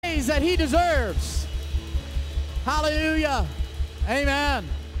praise that he deserves. Hallelujah. Amen.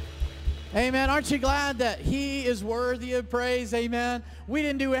 Amen. Aren't you glad that he is worthy of praise? Amen. We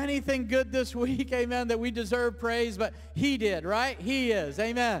didn't do anything good this week, amen, that we deserve praise, but he did, right? He is.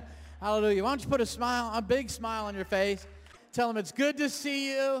 Amen. Hallelujah. Why don't you put a big smile on your face. Tell him it's good to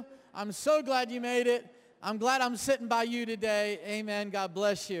see you. I'm so glad you made it. I'm glad I'm sitting by you today. Amen. God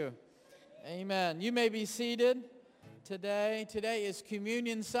bless you. Amen. You may be seated today. Today is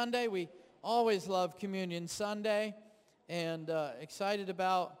Communion Sunday. We always love Communion Sunday, and excited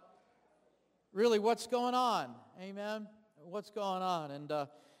about really what's going on. Amen. What's going on, and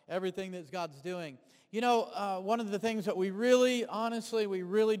everything that God's doing. You know, one of the things that we really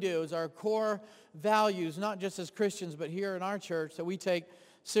do is our core values, not just as Christians, but here in our church, that we take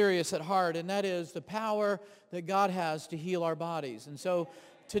serious at heart, and that is the power that God has to heal our bodies. And so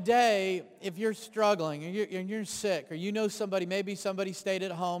today, if you're struggling and you're sick, or you know somebody, maybe somebody stayed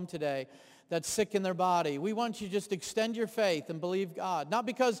at home today that's sick in their body, we want you to just extend your faith and believe God. Not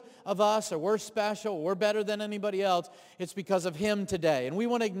because of us, or we're special, or we're better than anybody else. It's because of him today, and we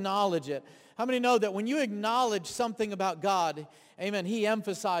want to acknowledge it. How many know that when you acknowledge something about God, amen, he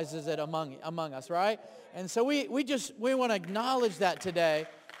emphasizes it among us, right? And so we want to acknowledge that today,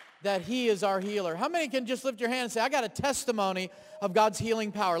 that he is our healer. How many can just lift your hand and say, I got a testimony of God's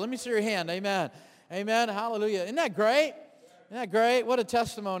healing power? Let me see your hand. Amen. Amen. Hallelujah. Isn't that great? Isn't that great? What a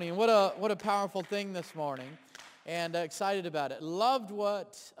testimony, and what a powerful thing this morning. And excited about it. Loved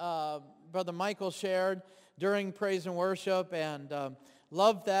what Brother Michael shared during praise and worship, and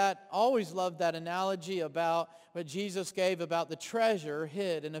always loved that analogy about what Jesus gave about the treasure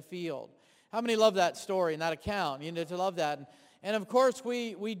hid in a field. How many love that story and that account? You need to love that. And of course,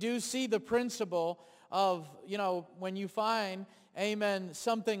 we do see the principle of, you know, when you find, amen,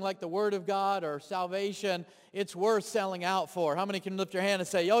 something like the Word of God or salvation, it's worth selling out for. How many can lift your hand and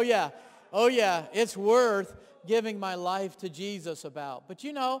say, oh yeah, it's worth giving my life to Jesus about? But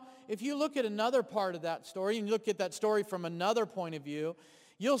you know, if you look at another part of that story, and you look at that story from another point of view,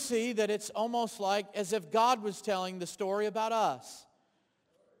 you'll see that it's almost like as if God was telling the story about us.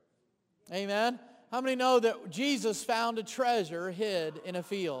 Amen? How many know that Jesus found a treasure hid in a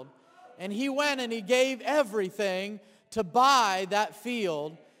field? And he went and he gave everything to buy that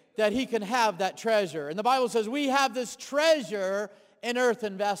field that he can have that treasure. And the Bible says we have this treasure in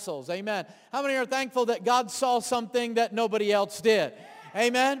earthen vessels. Amen. How many are thankful that God saw something that nobody else did?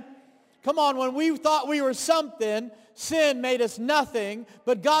 Amen. Come on, when we thought we were something, sin made us nothing,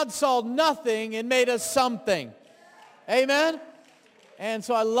 but God saw nothing and made us something. Amen. And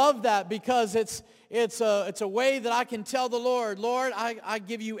so I love that, because it's a way that I can tell the Lord, I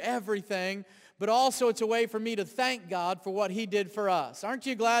give you everything. But also it's a way for me to thank God for what he did for us. Aren't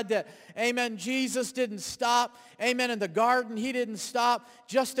you glad that, amen, Jesus didn't stop, amen, in the garden. He didn't stop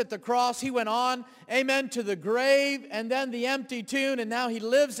just at the cross. He went on, amen, to the grave and then the empty tomb, and now he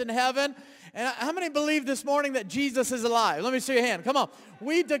lives in heaven. And how many believe this morning that Jesus is alive? Let me see your hand. Come on.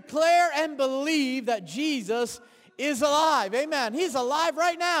 We declare and believe that Jesus is alive. Amen. He's alive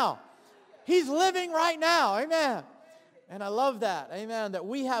right now. He's living right now. Amen. And I love that, amen, that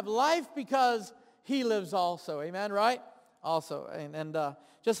we have life because he lives also, amen, right? Also, and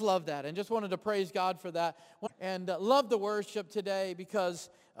just love that, and just wanted to praise God for that. And love the worship today, because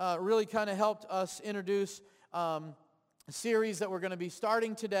really kind of helped us introduce a series that we're going to be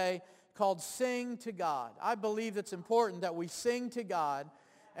starting today called Sing to God. I believe it's important that we sing to God,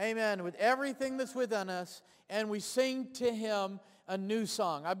 amen, with everything that's within us, and we sing to him a new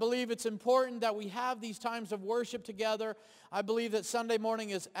song. I believe it's important that we have these times of worship together. I believe that Sunday morning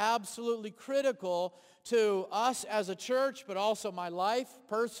is absolutely critical to us as a church, but also my life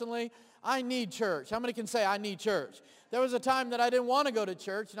personally. I need church. How many can say I need church? There was a time that I didn't want to go to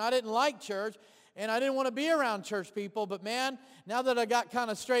church, and I didn't like church, and I didn't want to be around church people. But man, now that I got kind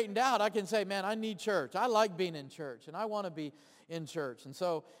of straightened out, I can say, man, I need church. I like being in church, and I want to be in church. And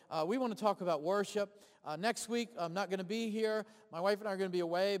so we want to talk about worship. Next week, I'm not going to be here. My wife and I are going to be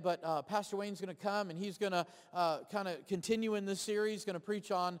away, but Pastor Wayne's going to come, and he's going to kind of continue in this series, going to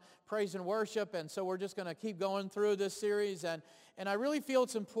preach on praise and worship, and so we're just going to keep going through this series, and I really feel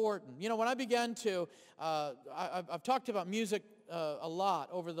it's important. You know, when I began to, I've talked about music a lot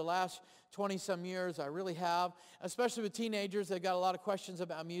over the last 20-some years. I really have, especially with teenagers. They've got a lot of questions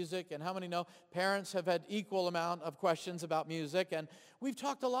about music, and how many know parents have had equal amount of questions about music, and we've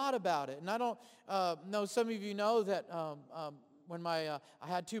talked a lot about it. And I don't know, some of you know that when I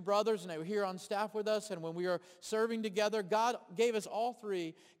had two brothers, and they were here on staff with us, and when we were serving together, God gave us, all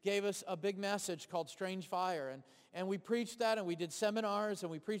three, gave us a big message called Strange Fire, and we preached that, and we did seminars,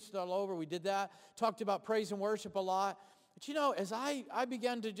 and we preached it all over. We did that, talked about praise and worship a lot. But you know, as I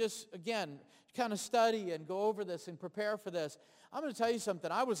began to just, again, kind of study and go over this and prepare for this, I'm going to tell you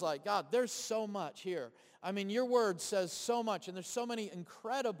something. I was like, God, there's so much here. I mean, your word says so much, and there's so many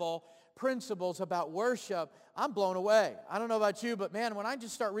incredible principles about worship. I'm blown away. I don't know about you, but man, when I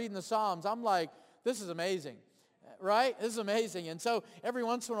just start reading the Psalms, I'm like, this is amazing. Right? This is amazing. And so every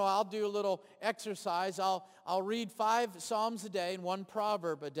once in a while, I'll do a little exercise. I'll read 5 Psalms a day and 1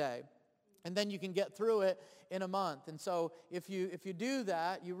 proverb a day. And then you can get through it in a month. And so if you do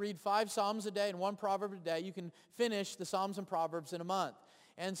that, you read 5 Psalms a day and 1 proverb a day, you can finish the Psalms and Proverbs in a month.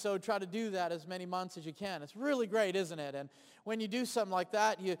 And so try to do that as many months as you can. It's really great, isn't it? And when you do something like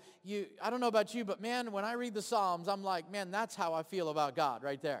that, I don't know about you, but man, when I read the Psalms, I'm like, man, that's how I feel about God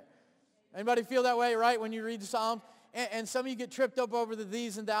right there. Anybody feel that way, right, when you read the Psalms? And some of you get tripped up over the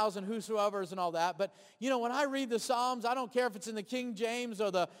these and thous and whosoever's and all that. But, you know, when I read the Psalms, I don't care if it's in the King James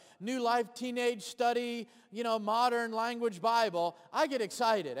or the New Life Teenage Study, you know, Modern Language Bible, I get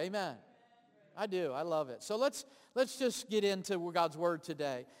excited. Amen. I do. I love it. So let's just get into God's Word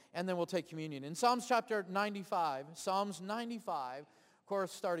today, and then we'll take communion. In Psalms chapter 95, Psalms 95, of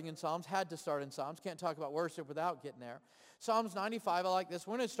course, starting in Psalms, had to start in Psalms. Can't talk about worship without getting there. Psalms 95, I like this.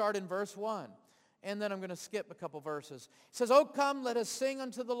 We're going to start in verse 1. And then I'm going to skip a couple verses. It says, "O come, let us sing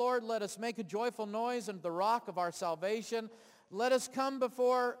unto the Lord. Let us make a joyful noise unto the rock of our salvation. Let us come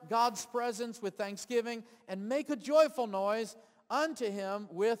before God's presence with thanksgiving and make a joyful noise unto him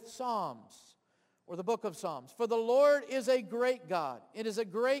with psalms." Or the book of Psalms. "For the Lord is a great God. It is a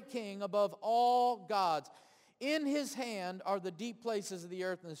great King above all gods. In his hand are the deep places of the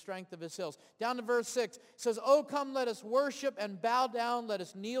earth and the strength of his hills." Down to verse 6, it says, "O come, let us worship and bow down. Let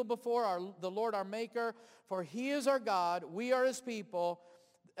us kneel before the Lord our Maker. For he is our God. We are his people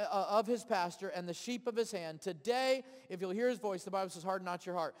of his pasture and the sheep of his hand. Today, if you'll hear his voice," the Bible says, "harden not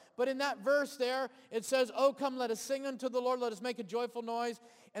your heart." But in that verse there, it says, "O come, let us sing unto the Lord. Let us make a joyful noise."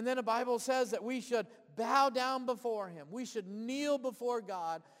 And then the Bible says that we should bow down before him. We should kneel before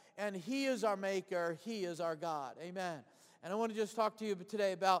God. And he is our Maker. He is our God. Amen. And I want to just talk to you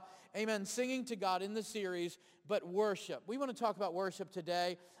today about, amen, singing to God in the series, but worship. We want to talk about worship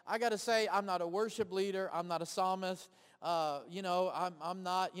today. I got to say, I'm not a worship leader. I'm not a psalmist. I'm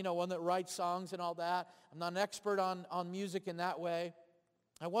not, one that writes songs and all that. I'm not an expert on music in that way.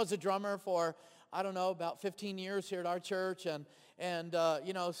 I was a drummer for, about 15 years here at our church. So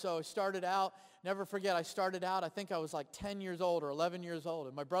I started out. Never forget, I started out, I think I was like 10 years old or 11 years old.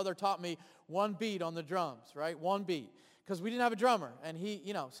 And my brother taught me 1 beat on the drums, right? 1 beat. Because we didn't have a drummer. And he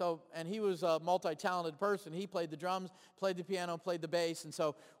was a multi-talented person. He played the drums, played the piano, played the bass. And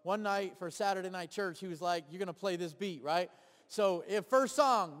so one night for Saturday night church, he was like, "You're going to play this beat, right?" So first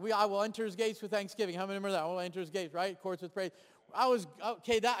song, I will enter his gates with thanksgiving. How many remember that? I will enter his gates, right? Courts with praise. I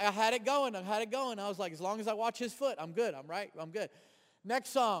had it going. I was like, as long as I watch his foot, I'm good. I'm right. I'm good.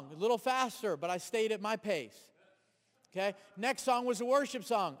 Next song, a little faster, but I stayed at my pace. Okay? Next song was a worship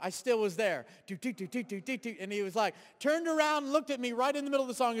song. I still was there. And he was like, turned around and looked at me right in the middle of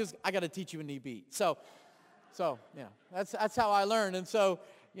the song. He goes, "I got to teach you a knee beat." So, that's how I learned. And so,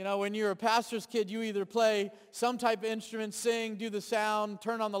 when you're a pastor's kid, you either play some type of instrument, sing, do the sound,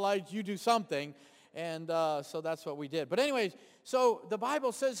 turn on the lights, you do something. And so that's what we did. But anyways, so the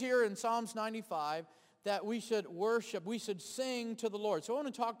Bible says here in Psalms 95, that we should worship, we should sing to the Lord. So I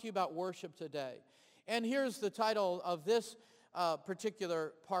want to talk to you about worship today. And here's the title of this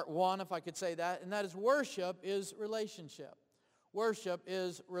particular part 1, if I could say that, and that is Worship is Relationship. Worship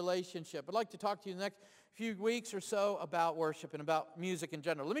is relationship. I'd like to talk to you the next few weeks or so about worship and about music in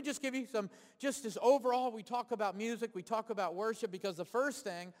general. Let me just give you just as overall, we talk about music, we talk about worship, because the first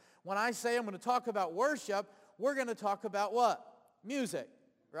thing, when I say I'm going to talk about worship, we're going to talk about what? Music,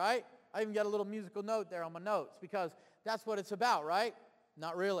 right? I even got a little musical note there on my notes, because that's what it's about, right?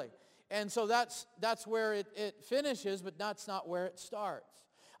 Not really. And so that's where it finishes, but that's not where it starts.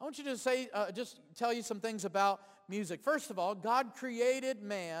 I want you to just tell you some things about music. First of all, God created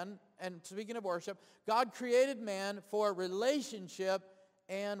man, and speaking of worship, God created man for relationship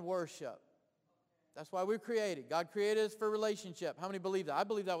and worship. That's why we're created. God created us for relationship. How many believe that? I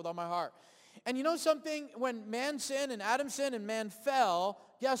believe that with all my heart. And you know something? When man sinned and Adam sinned and man fell,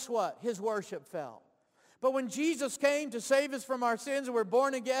 guess what? His worship fell. But when Jesus came to save us from our sins and we're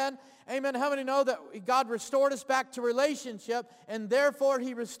born again, amen, how many know that God restored us back to relationship, and therefore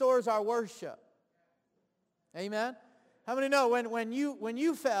he restores our worship? Amen? How many know when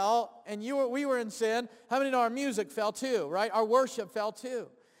you fell and we were in sin, how many know our music fell too, right? Our worship fell too.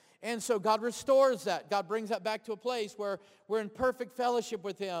 And so God restores that. God brings that back to a place where we're in perfect fellowship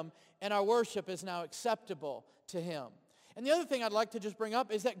with him, and our worship is now acceptable to him. And the other thing I'd like to just bring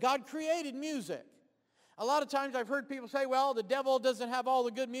up is that God created music. A lot of times I've heard people say, well, the devil doesn't have all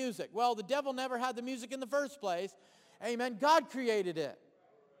the good music. Well, the devil never had the music in the first place. Amen. God created it.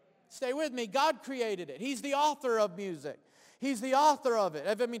 Stay with me. God created it. He's the author of music. He's the author of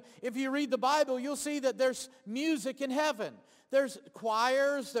it. I mean, if you read the Bible, you'll see that there's music in heaven. There's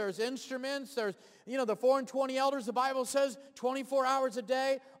choirs, there's instruments, there's, the 4 and 20 elders, the Bible says 24 hours a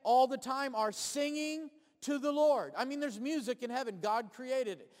day, all the time are singing to the Lord. I mean, there's music in heaven. God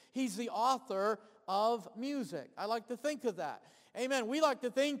created it. He's the author of music. I like to think of that. Amen. We like to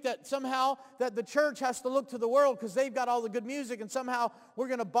think that somehow that the church has to look to the world because they've got all the good music and somehow we're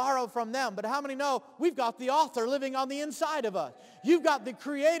going to borrow from them. But how many know we've got the author living on the inside of us? You've got the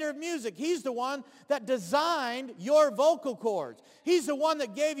creator of music. He's the one that designed your vocal cords. He's the one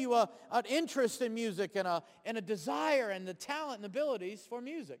that gave you an interest in music and a desire and the talent and abilities for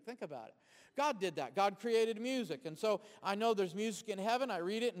music. Think about it. God did that. God created music. And so I know there's music in heaven. I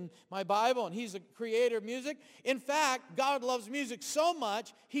read it in my Bible, and He's the creator of music. In fact, God loves music so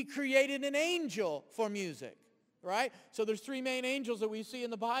much, He created an angel for music, right? So there's 3 main angels that we see in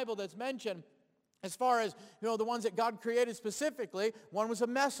the Bible that's mentioned. As far as, the ones that God created specifically, one was a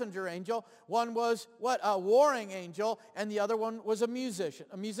messenger angel, one was, a warring angel, and the other one was a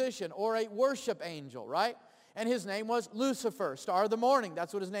musician or a worship angel, right? And his name was Lucifer, star of the morning.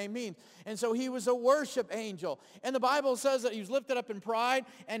 That's what his name means. And so he was a worship angel. And the Bible says that he was lifted up in pride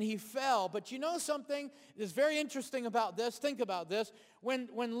and he fell. But you know something that's very interesting about this? Think about this. When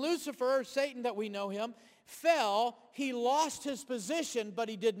Lucifer, Satan that we know him, fell, he lost his position, but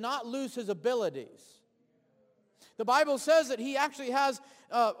he did not lose his abilities. The Bible says that he actually has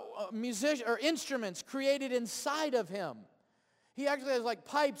instruments created inside of him. He actually has like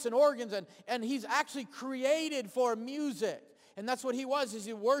pipes and organs, and he's actually created for music. And that's what he was. He's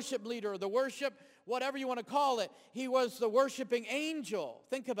a worship leader, the worship, whatever you want to call it. He was the worshiping angel.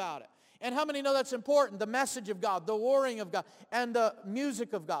 Think about it. And how many know that's important? The message of God, the warring of God, and the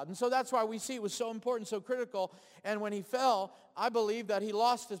music of God. And so that's why we see it was so important, so critical. And when he fell, I believe that he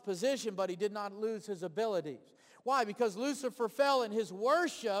lost his position, but he did not lose his abilities. Why? Because Lucifer fell in his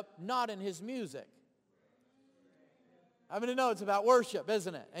worship, not in his music. I mean, it's about worship,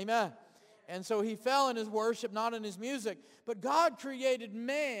 isn't it? Amen. And so he fell in his worship, not in his music. But God created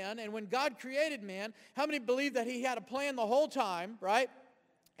man, and when God created man, how many believe that he had a plan the whole time, right?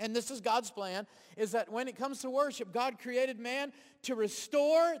 And this is God's plan, is that when it comes to worship, God created man to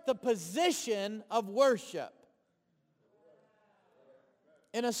restore the position of worship.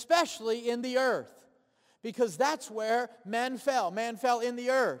 And especially in the earth. Because that's where man fell. Man fell in the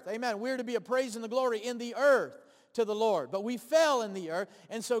earth. Amen. We're to be a praise and the glory in the earth to the Lord. But we fell in the earth,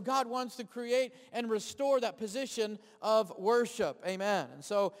 and so God wants to create and restore that position of worship. Amen. And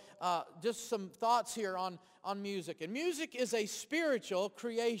so just some thoughts here on music. And music is a spiritual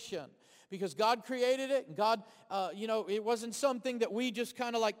creation because God created it. And God, it wasn't something that we just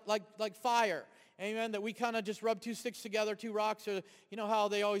kind of like fire. Amen, that we kind of just rub 2 sticks together, 2 rocks, or you know how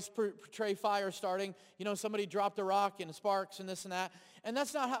they always portray fire starting. Somebody dropped a rock and it sparks and this and that. And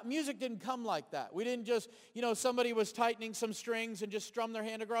that's not how, music didn't come like that. We didn't just, somebody was tightening some strings and just strum their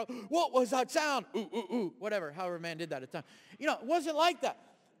hand across. What was that sound? Ooh, ooh, ooh, whatever, however man did that at the time. It wasn't like that.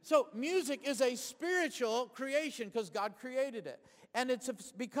 So music is a spiritual creation because God created it. And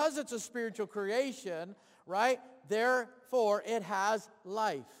because it's a spiritual creation, right, therefore it has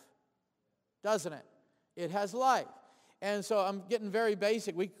life. Doesn't it? It has life. And so I'm getting very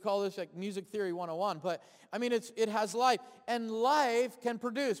basic. We could call this like Music Theory 101. But, I mean, it has life. And life can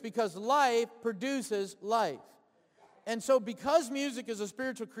produce because life produces life. And so because music is a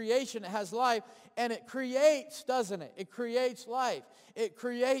spiritual creation, it has life. And it creates, doesn't it? It creates life. It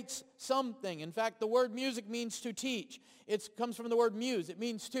creates something. In fact, the word music means to teach. It comes from the word muse. It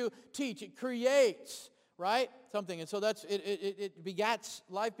means to teach. It creates. Right? Something. And so it begats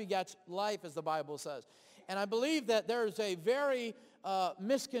life, as the Bible says. And I believe that there's a very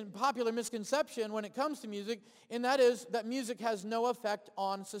popular misconception when it comes to music, and that is that music has no effect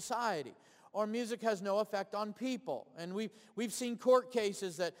on society, or music has no effect on people. And we've seen court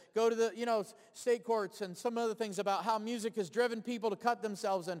cases that go to the state courts and some other things about how music has driven people to cut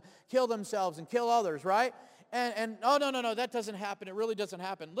themselves and kill others, right? And no, that doesn't happen. It really doesn't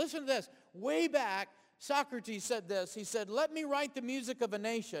happen. Listen to this. Way back, Socrates said this. He said, "Let me write the music of a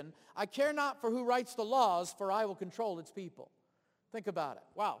nation. I care not for who writes the laws, for I will control its people." Think about it.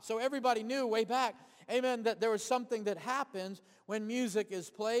 Wow. So everybody knew way back, amen, that there was something that happens when music is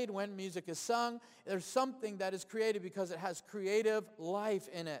played, when music is sung. There's something that is created because it has creative life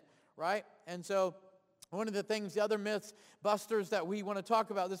in it, right? And so one of the things, the other myths busters that we want to talk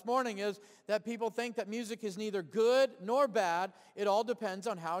about this morning is that people think that music is neither good nor bad. It all depends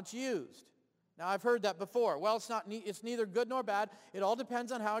on how it's used. Now, I've heard that before. Well, it's neither good nor bad. It all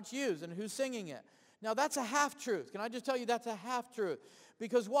depends on how it's used and who's singing it. Now, that's a half-truth. Can I just tell you that's a half-truth?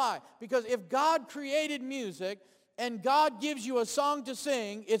 Because why? Because if God created music and God gives you a song to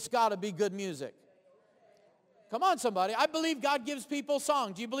sing, it's got to be good music. Come on, somebody. I believe God gives people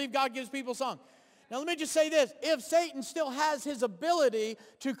songs. Do you believe God gives people songs? Now, let me just say this. If Satan still has his ability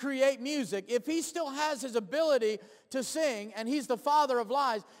to create music, if he still has his ability to sing, and he's the father of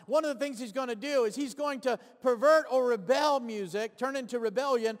lies, one of the things he's going to do is he's going to pervert or rebel music, turn into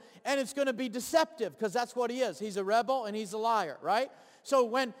rebellion, and it's going to be deceptive, because that's what he is. He's a rebel and he's a liar, right?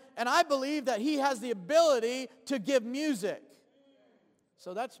 So and I believe that he has the ability to give music.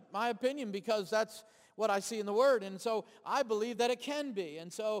 So that's my opinion, because that's what I see in the Word. And so I believe that it can be.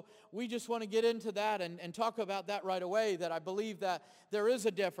 And so we just want to get into that and talk about that right away, that I believe that there is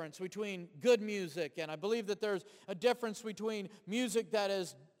a difference between good music, and I believe that there's a difference between music that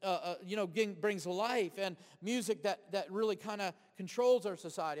is, brings life, and music that really kind of controls our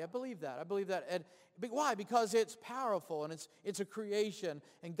society. I believe that. I believe that. And why? Because it's powerful, and it's a creation.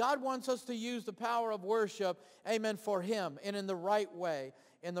 And God wants us to use the power of worship, amen, for Him, and in the right way,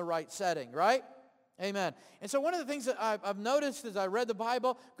 in the right setting, right? Amen. And so one of the things that I've noticed as I read the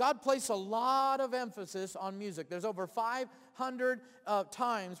Bible, God placed a lot of emphasis on music. There's over 500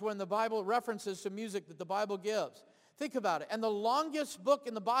 times when the Bible references to music that the Bible gives. Think about it. And the longest book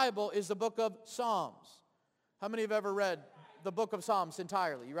in the Bible is the book of Psalms. How many have ever read the book of Psalms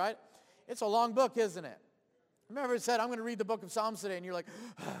entirely, right? It's a long book, isn't it? Remember it said, I'm going to read the book of Psalms today, and you're like,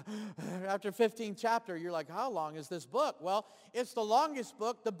 after 15th chapter, you're like, how long is this book? Well, it's the longest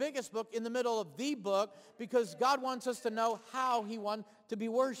book, the biggest book in the middle of the book, because God wants us to know how He wants to be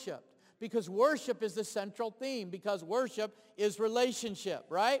worshiped. Because worship is the central theme, because worship is relationship,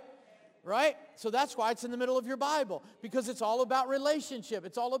 right? Right? So that's why it's in the middle of your Bible, because it's all about relationship.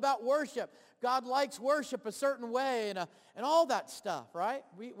 It's all about worship. God likes worship a certain way and all that stuff, right?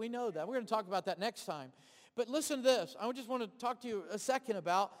 We know that. We're going to talk about that next time. But listen to this. I just want to talk to you a second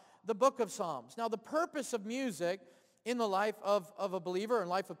about the book of Psalms. Now, the purpose of music in the life of a believer and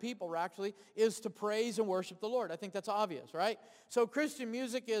life of people, actually, is to praise and worship the Lord. I think that's obvious, right? So Christian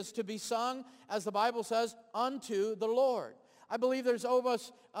music is to be sung, as the Bible says, unto the Lord. I believe there's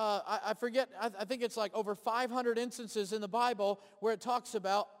almost, I think it's like over 500 instances in the Bible where it talks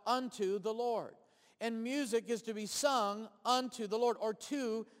about unto the Lord. And music is to be sung unto the Lord, or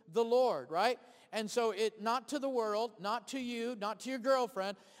to the Lord, right? And so not to the world, not to you, not to your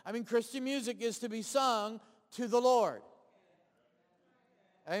girlfriend. I mean, Christian music is to be sung to the Lord.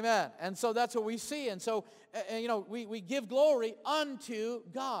 Amen. And so that's what we see. And so, we give glory unto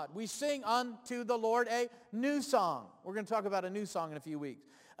God. We sing unto the Lord a new song. We're going to talk about a new song in a few weeks.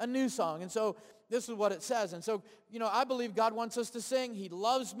 A new song. And so this is what it says. And so, I believe God wants us to sing. He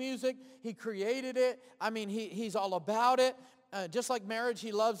loves music. He created it. I mean, He's all about it. Just like marriage,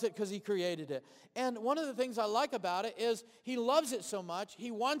 He loves it because He created it. And one of the things I like about it is He loves it so much, He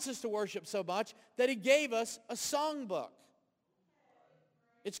wants us to worship so much, that He gave us a songbook.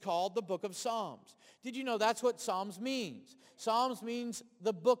 It's called the Book of Psalms. Did you know that's what Psalms means? Psalms means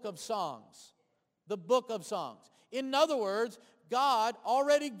the book of songs. The book of songs. In other words, God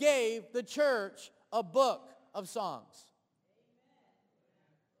already gave the church a book of songs.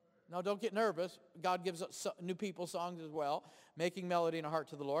 Now, don't get nervous. God gives new people songs as well, making melody in a heart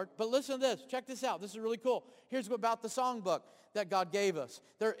to the Lord. But listen to this. Check this out. This is really cool. Here's about the songbook that God gave us.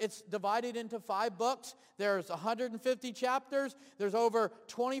 It's divided into 5 books. There's 150 chapters. There's over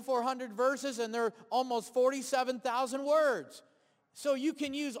 2,400 verses, and there are almost 47,000 words. So you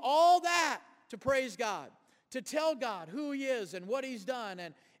can use all that to praise God, to tell God who He is and what He's done,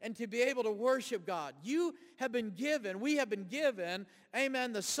 and to be able to worship God. We have been given,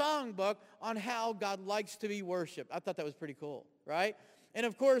 amen, the songbook on how God likes to be worshiped. I thought that was pretty cool, right? And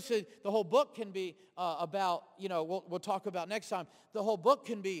of course, the whole book can be about, we'll talk about next time. The whole book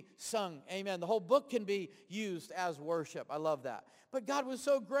can be sung, amen. The whole book can be used as worship. I love that. But God was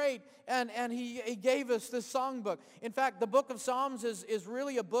so great, and He gave us this songbook. In fact, the book of Psalms is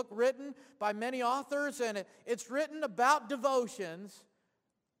really a book written by many authors, and it's written about devotions,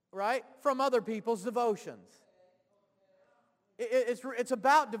 right, from other people's devotions. It's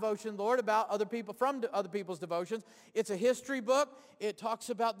about devotion, Lord, about other people, from other people's devotions. It's a history book. It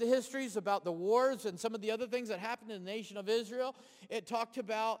talks about the histories, about the wars and some of the other things that happened in the nation of Israel. It talked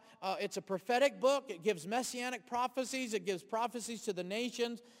about, it's a prophetic book. It gives messianic prophecies. It gives prophecies to the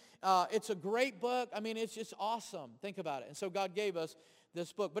nations. It's a great book. I mean, it's just awesome. Think about it. And so God gave us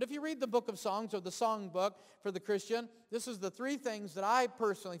this book. But if you read the book of songs, or the song book for the Christian, this is the 3 things that I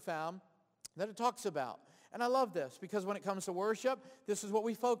personally found that it talks about. And I love this because when it comes to worship, this is what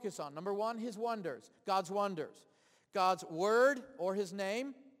we focus on. Number one, his wonders, God's wonders. God's word or his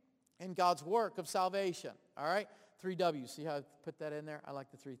name and God's work of salvation. All right? 3 W's. See how I put that in there? I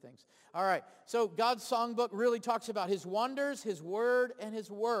like the 3 things. All right. So God's songbook really talks about his wonders, his word, and his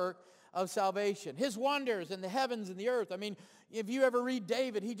work of salvation. His wonders in the heavens and the earth. I mean, if you ever read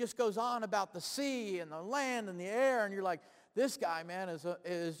David, he just goes on about the sea and the land and the air, and you're like, this guy, man,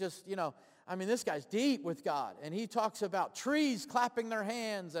 is just, you know, I mean, this guy's deep with God. And he talks about trees clapping their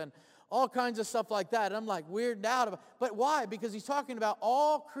hands and all kinds of stuff like that. And I'm like weirded out about it. But why? Because he's talking about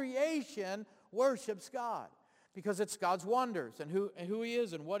all creation worships God. Because it's God's wonders and who he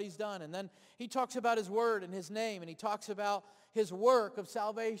is and what he's done. And then he talks about his word and his name. And he talks about his work of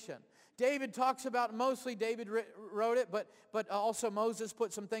salvation. David talks about, mostly David wrote it, but also Moses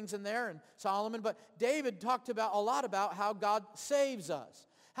put some things in there and Solomon. But David talked about a lot about how God saves us,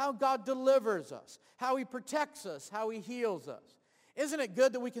 how God delivers us, how he protects us, how he heals us. Isn't it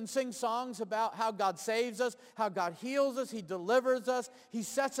good that we can sing songs about how God saves us, how God heals us, he delivers us, he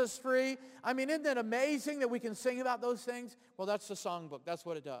sets us free? I mean, isn't it amazing that we can sing about those things? Well, that's the songbook. That's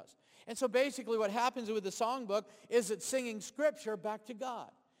what it does. And so basically what happens with the songbook is it's singing Scripture back to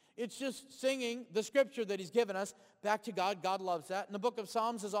God. It's just singing the Scripture that he's given us back to God. God loves that. And the book of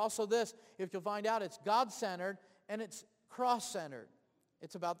Psalms is also this. If you'll find out, it's God-centered and it's cross-centered.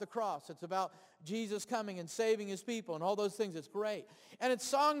 It's about the cross. It's about Jesus coming and saving his people and all those things. It's great. And it's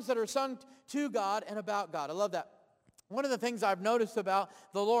songs that are sung to God and about God. I love that. One of the things I've noticed about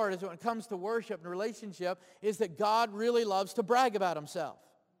the Lord is when it comes to worship and relationship is that God really loves to brag about himself.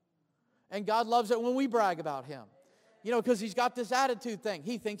 And God loves it when we brag about him. You know, because he's got this attitude thing.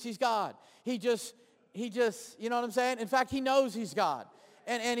 He thinks he's God. He just, you know what I'm saying? In fact, he knows he's God.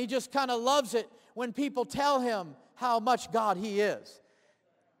 And he just kind of loves it when people tell him how much God he is.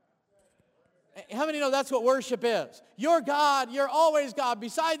 How many know that's what worship is? You're God. You're always God.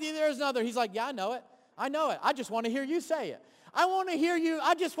 Beside you, there's another. He's like, yeah, I know it. I know it. I just want to hear you say it. I want to hear you.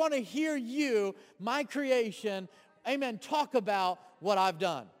 I just want to hear you, my creation, amen, talk about what I've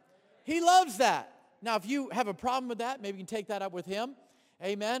done. He loves that. Now, if you have a problem with that, maybe you can take that up with him.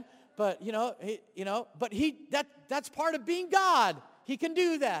 Amen. But, that's part of being God. He can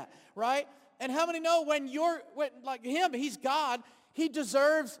do that, right? And how many know when like him, he's God, he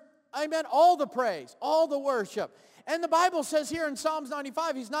deserves, amen, all the praise, all the worship. And the Bible says here in Psalms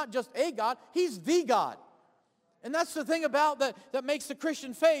 95, he's not just a God, he's the God. And that's the thing about that makes the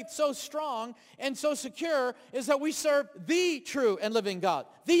Christian faith so strong and so secure is that we serve the true and living God,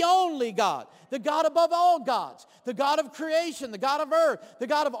 the only God, the God above all gods, the God of creation, the God of earth, the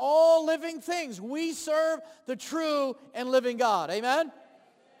God of all living things. We serve the true and living God. Amen?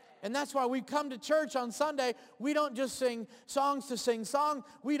 And that's why we come to church on Sunday. We don't just sing songs to sing songs.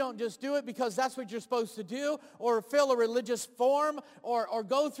 We don't just do it because that's what you're supposed to do or fill a religious form or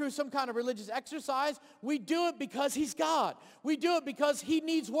go through some kind of religious exercise. We do it because he's God. We do it because he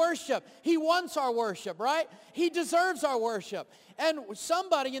needs worship. He wants our worship, right? He deserves our worship. And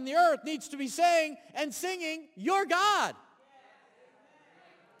somebody in the earth needs to be saying and singing, "You're God."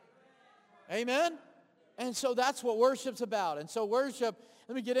 Amen? And so that's what worship's about. And so worship,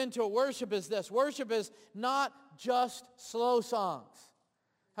 let me get into it. Worship is this. Worship is not just slow songs.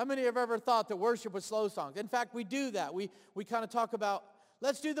 How many have ever thought that worship was slow songs? In fact, we do that. We kind of talk about,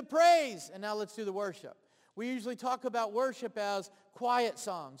 let's do the praise, and now let's do the worship. We usually talk about worship as quiet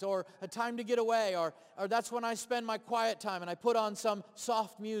songs or a time to get away or that's when I spend my quiet time and I put on some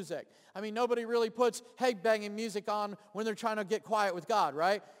soft music. I mean, nobody really puts head-banging music on when they're trying to get quiet with God,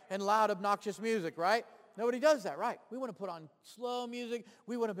 right? And loud, obnoxious music, right? Nobody does that, right? We want to put on slow music.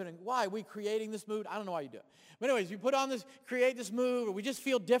 We want to why are we creating this mood? I don't know why you do it. But anyways, we put on this, create this mood, or we just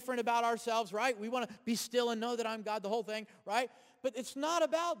feel different about ourselves, right? We want to be still and know that I'm God, the whole thing, right? But it's not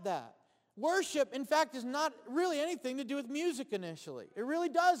about that. Worship, in fact, is not really anything to do with music initially. It really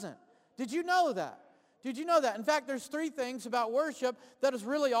doesn't. Did you know that? Did you know that? In fact, there's 3 things about worship that is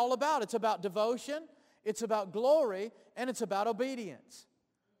really all about. It's about devotion, it's about glory, and it's about obedience.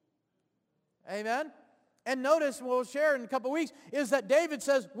 Amen? And notice, and we'll share in a couple of weeks, is that David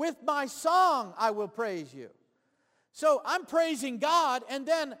says, with my song I will praise you. So I'm praising God, and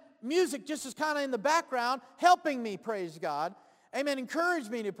then music just is kind of in the background, helping me praise God. Amen. Encourage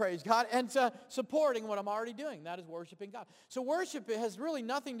me to praise God and supporting what I'm already doing. That is worshiping God. So worship has really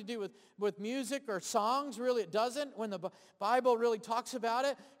nothing to do with music or songs. Really, it doesn't. When the Bible really talks about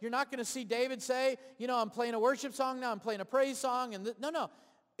it, you're not going to see David say, I'm playing a worship song now, I'm playing a praise song. No.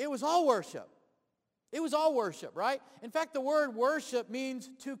 It was all worship. It was all worship, right? In fact, the word worship means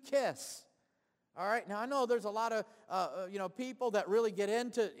to kiss. All right, now I know there's a lot of people that really get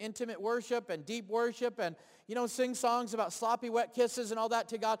into intimate worship and deep worship and sing songs about sloppy wet kisses and all that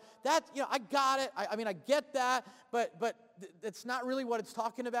to God. That I got it. I mean I get that, but it's not really what it's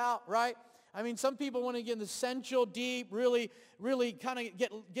talking about, right? I mean, some people want to get in the essential, deep, really kind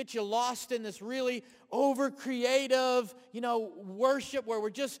of get you lost in this really over-creative, worship where we're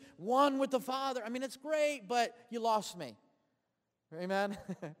just one with the Father. I mean, it's great, but you lost me. Amen?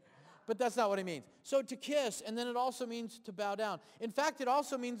 But that's not what it means. So to kiss, and then it also means to bow down. In fact, it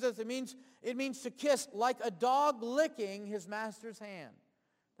also means this. It means to kiss like a dog licking his master's hand.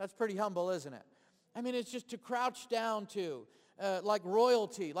 That's pretty humble, isn't it? I mean, it's just to crouch down to. Like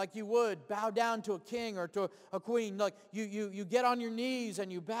royalty, like you would bow down to a king or to a queen. Like you get on your knees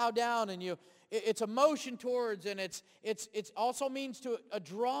and you bow down and it's a motion towards, and it's also means to a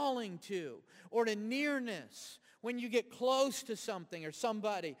drawing to or to nearness. When you get close to something or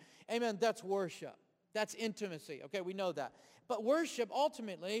somebody, amen, that's worship. That's intimacy. Okay, we know that. But worship,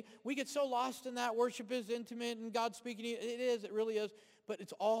 ultimately, we get so lost in that. Worship is intimate and God speaking. It really is. But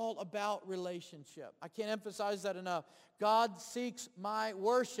it's all about relationship. I can't emphasize that enough. God seeks my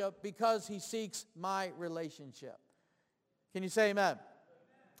worship because he seeks my relationship. Can you say amen?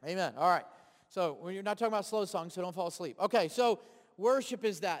 Amen. All right. So we're not talking about slow songs, so don't fall asleep. Okay, so worship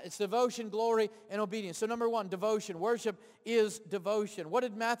is that. It's devotion, glory, and obedience. So number one, devotion. Worship is devotion. What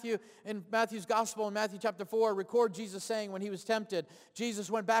did Matthew, in Matthew's gospel in Matthew chapter 4, record Jesus saying when he was tempted? Jesus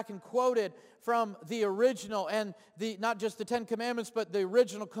went back and quoted from the original, and not just the 10 Commandments, but the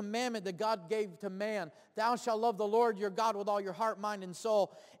original commandment that God gave to man. Thou shalt love the Lord your God with all your heart, mind, and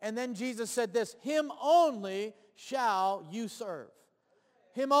soul. And then Jesus said this, him only shall you serve.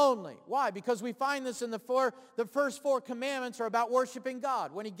 Him only. Why? Because we find this in the first 4 commandments are about worshiping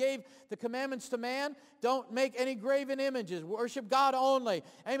God. When he gave the commandments to man, don't make any graven images. Worship God only.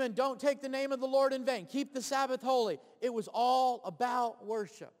 Amen. Don't take the name of the Lord in vain. Keep the Sabbath holy. It was all about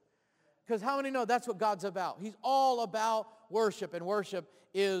worship. Because how many know that's what God's about? He's all about worship, and worship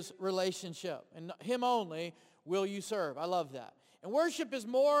is relationship. And him only will you serve. I love that. And worship is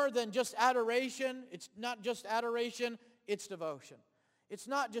more than just adoration. It's not just adoration, it's devotion. It's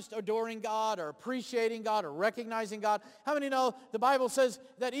not just adoring God or appreciating God or recognizing God. How many know the Bible says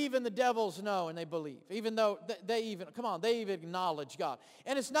that even the devils know and they believe, even though they even acknowledge God.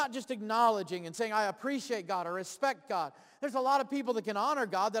 And it's not just acknowledging and saying, I appreciate God or respect God. There's a lot of people that can honor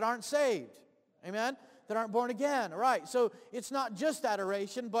God that aren't saved. Amen? That aren't born again. All right, so it's not just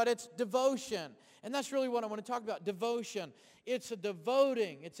adoration, but it's devotion. And that's really what I want to talk about, devotion. It's a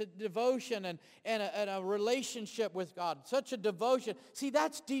devoting. It's a devotion and a relationship with God. Such a devotion. See,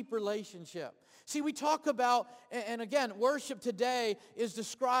 that's deep relationship. See, we talk about, and again, worship today is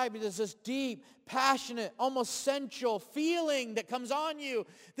described as this deep, passionate, almost sensual feeling that comes on you.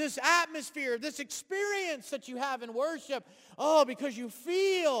 This atmosphere, this experience that you have in worship. Oh, because you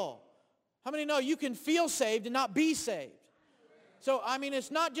feel. How many know you can feel saved and not be saved? So, I mean,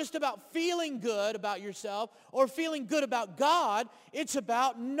 it's not just about feeling good about yourself or feeling good about God. It's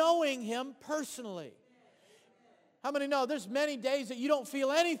about knowing him personally. How many know there's many days that you don't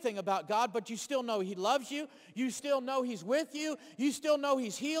feel anything about God, but you still know he loves you. You still know he's with you. You still know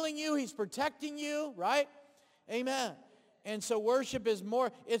he's healing you. He's protecting you, right? Amen. And so worship is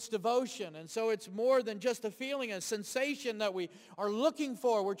more, it's devotion. And so it's more than just a feeling, a sensation that we are looking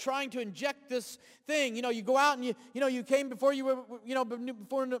for. We're trying to inject this thing. You know, you go out and you came before you were,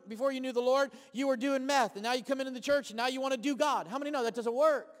 before you knew the Lord, you were doing meth. And now you come into the church and now you want to do God. How many know that doesn't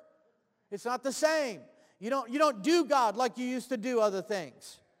work? It's not the same. You don't do God like you used to do other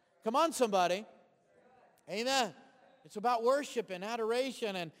things. Come on, somebody. Amen. It's about worship and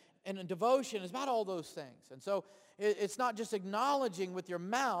adoration and devotion. It's about all those things. And so it's not just acknowledging with your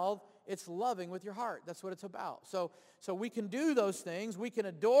mouth, it's loving with your heart. That's what it's about. So we can do those things. We can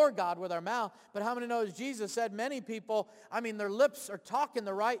adore God with our mouth. But how many know, as Jesus said, many people, I mean, their lips are talking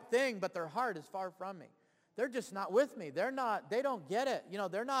the right thing, but their heart is far from me. They're just not with me. They don't get it.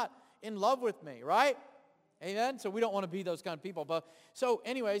 They're not in love with me, right? Amen? So we don't want to be those kind of people. But so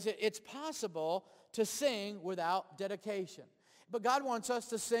anyways, it's possible to sing without dedication. But God wants us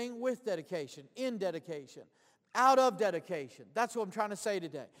to sing with dedication, in dedication, out of dedication. That's what I'm trying to say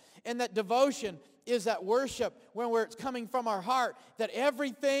today. And that devotion is that worship where it's coming from our heart, that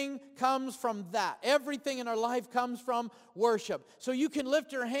everything comes from that. Everything in our life comes from worship. So you can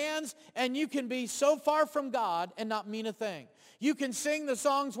lift your hands and you can be so far from God and not mean a thing. You can sing the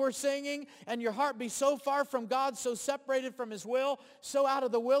songs we're singing and your heart be so far from God, so separated from his will, so out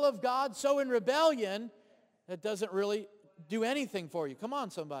of the will of God, so in rebellion, that doesn't really do anything for you. Come on,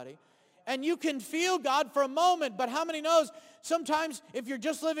 somebody. And you can feel God for a moment, but how many knows sometimes if you're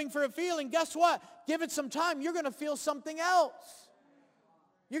just living for a feeling, guess what? Give it some time, you're going to feel something else.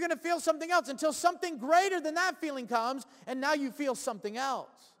 You're going to feel something else until something greater than that feeling comes, and now you feel something else.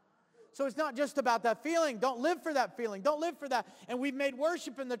 So it's not just about that feeling. Don't live for that feeling. Don't live for that. And we've made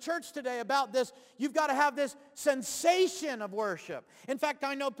worship in the church today about this. You've got to have this sensation of worship. In fact,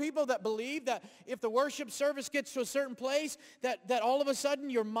 I know people that believe that if the worship service gets to a certain place, that all of a sudden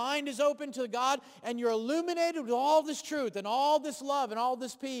your mind is open to God and you're illuminated with all this truth and all this love and all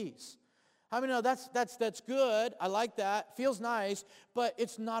this peace. I mean, no, that's good. I like that. Feels nice. But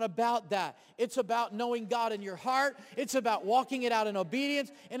it's not about that. It's about knowing God in your heart. It's about walking it out in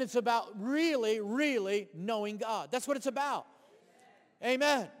obedience. And it's about really, really knowing God. That's what it's about.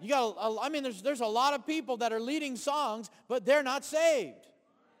 Amen. There's a lot of people that are leading songs, but they're not saved.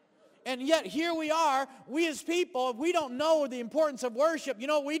 And yet here we are, we as people, if we don't know the importance of worship, you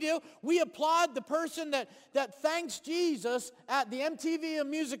know what we do? We applaud the person that thanks Jesus at the MTV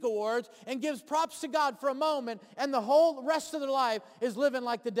Music Awards and gives props to God for a moment, and the whole rest of their life is living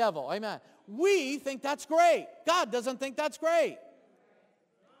like the devil. Amen. We think that's great. God doesn't think that's great.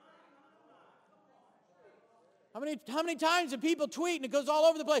 How many times do people tweet and it goes all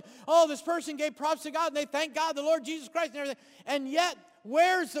over the place? Oh, this person gave props to God and they thank God, the Lord Jesus Christ and everything. And yet,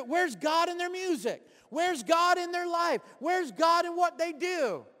 where's God in their music? Where's God in their life? Where's God in what they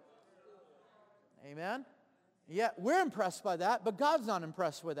do? Amen? Yeah, we're impressed by that, but God's not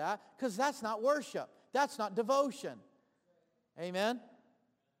impressed with that because that's not worship. That's not devotion. Amen?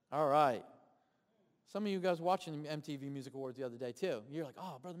 All right. Some of you guys watching the MTV Music Awards the other day too. You're like,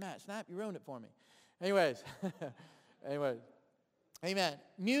 oh, Brother Matt, snap, you ruined it for me. Anyways. Amen.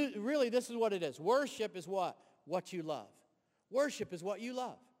 Really, this is what it is. Worship is what? What you love. Worship is what you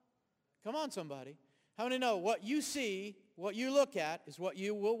love. Come on, somebody. How many know what you see, what you look at is what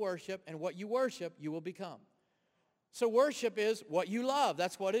you will worship, and what you worship, you will become. So worship is what you love.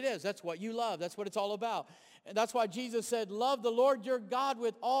 That's what it is. That's what you love. That's what it's all about. And that's why Jesus said, love the Lord your God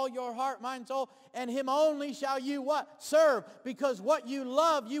with all your heart, mind, soul, and him only shall you what? Serve. Because what you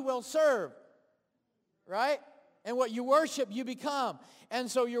love, you will serve. Right? And what you worship, you become. And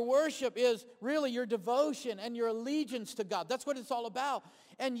so your worship is really your devotion and your allegiance to God. That's what it's all about.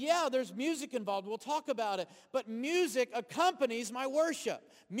 And yeah, there's music involved. We'll talk about it. But music accompanies my worship.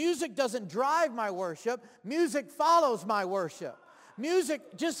 Music doesn't drive my worship. Music follows my worship. Music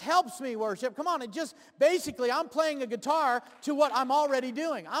just helps me worship. Come on, basically I'm playing a guitar to what I'm already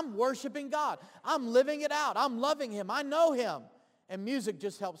doing. I'm worshiping God. I'm living it out. I'm loving him. I know him. And music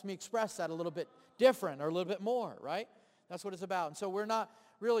just helps me express that a little bit different or a little bit more, right? That's what it's about. And so we're not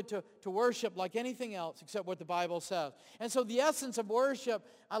really to worship like anything else except what the Bible says. And so the essence of worship,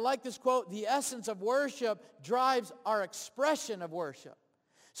 I like this quote, the essence of worship drives our expression of worship.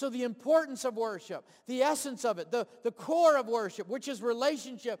 So the importance of worship, the essence of it, the core of worship, which is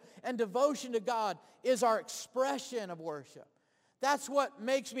relationship and devotion to God, is our expression of worship. That's what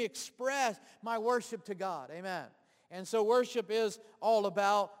makes me express my worship to God. Amen. And so worship is all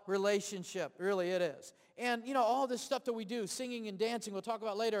about relationship. Really it is. And, you know, all this stuff that we do, singing and dancing, we'll talk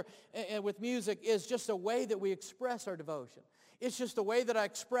about later with music, is just a way that we express our devotion. It's just a way that I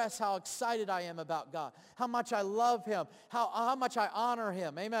express how excited I am about God, how much I love him, how much I honor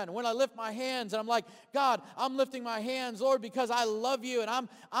him. Amen. When I lift my hands and I'm like, God, I'm lifting my hands, Lord, because I love you, and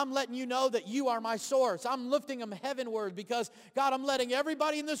I'm letting you know that you are my source. I'm lifting them heavenward because, God, I'm letting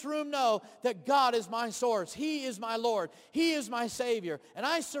everybody in this room know that God is my source. He is my Lord. He is my Savior. And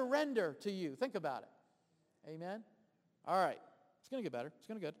I surrender to you. Think about it. Amen. All right. It's going to get better. It's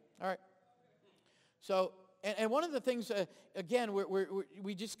going to get good. All right. So, and one of the things, again,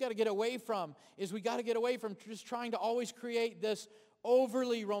 we just got to get away from is we got to get away from just trying to always create this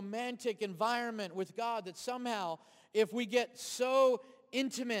overly romantic environment with God that somehow, if we get so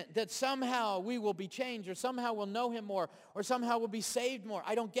intimate, that somehow we will be changed, or somehow we'll know him more, or somehow we'll be saved more.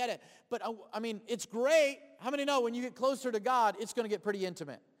 I don't get it. But, I mean, it's great. How many know when you get closer to God, it's going to get pretty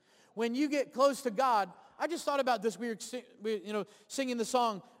intimate? When you get close to God, I just thought about this. We were singing the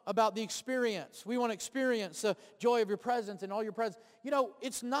song about the experience. We want to experience the joy of your presence and all your presence. You know,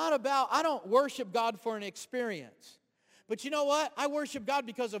 it's not about, I don't worship God for an experience. But you know what? I worship God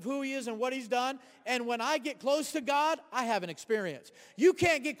because of who he is and what he's done. And when I get close to God, I have an experience. You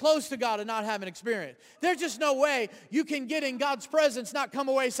can't get close to God and not have an experience. There's just no way you can get in God's presence, not come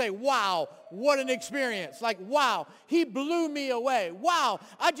away and say, wow, what an experience. Like, wow, he blew me away. Wow,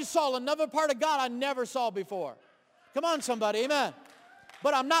 I just saw another part of God I never saw before. Come on, somebody, amen.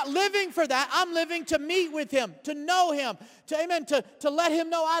 But I'm not living for that. I'm living to meet with him, to know him, to let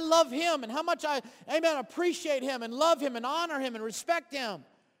him know I love him and how much I, appreciate him and love him and honor him and respect him.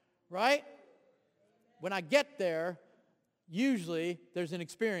 right? When I get there, usually there's an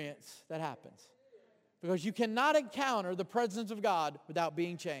experience that happens. Because you cannot encounter the presence of God without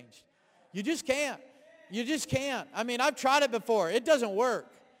being changed. You just can't. You just can't. I mean, I've tried it before. It doesn't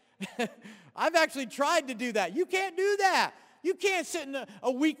work. I've actually tried to do that. You can't do that. You can't sit in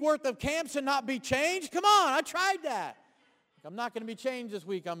a week worth of camps and not be changed. Come on, I tried that. I'm not going to be changed this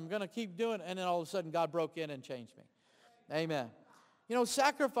week. I'm going to keep doing it. And then all of a sudden, God broke in and changed me. Amen. You know,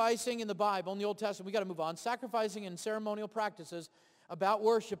 sacrificing in the Bible, in the Old Testament, we got to move on. Sacrificing and ceremonial practices about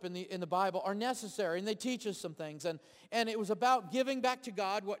worship in the Bible are necessary, and they teach us some things. And it was about giving back to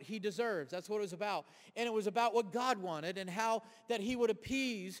God what he deserves. That's what it was about. And it was about what God wanted and how that he would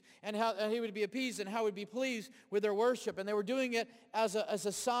appease and how he would be appeased and how he would be pleased with their worship. And they were doing it as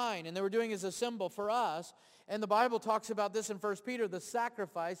a sign, and they were doing it as a symbol for us. And the Bible talks about this in 1 Peter, the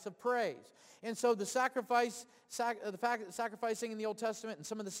sacrifice of praise. And so the sacrificing in the Old Testament and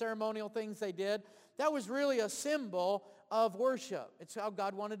some of the ceremonial things they did, that was really a symbol of worship. It's how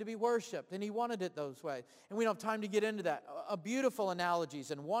God wanted to be worshiped, and he wanted it those ways. And we don't have time to get into that. Beautiful analogies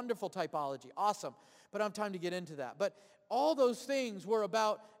and wonderful typology. Awesome. But I don't have time to get into that. But all those things were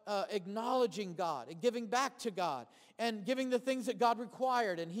about acknowledging God and giving back to God and giving the things that God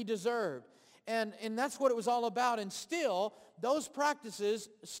required and he deserved. And that's what it was all about. And still, those practices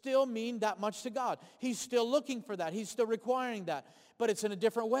still mean that much to God. He's still looking for that. He's still requiring that. But it's in a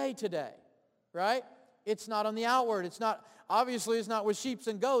different way today, right? It's not on the outward. It's not, obviously it's not with sheep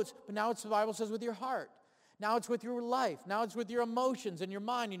and goats, but now it's, the Bible says, with your heart. Now it's with your life. Now it's with your emotions and your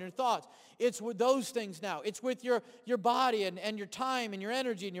mind and your thoughts. It's with those things now. It's with your body and your time and your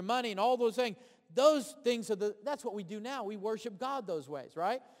energy and your money and all those things. Those things that's what we do now. We worship God those ways,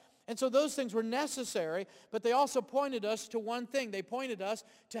 right? And so those things were necessary, but they also pointed us to one thing. They pointed us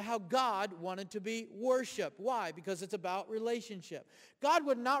to how God wanted to be worshiped. Why? Because it's about relationship. God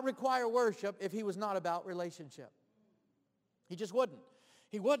would not require worship if he was not about relationship. He just wouldn't.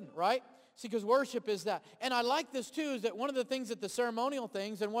 He wouldn't, right? See, because worship is that. And I like this too, is that one of the things that the ceremonial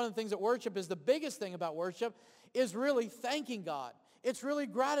things and one of the things that worship is the biggest thing about worship is really thanking God. It's really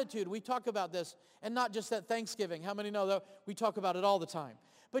gratitude. We talk about this, and not just at Thanksgiving. How many know that we talk about it all the time?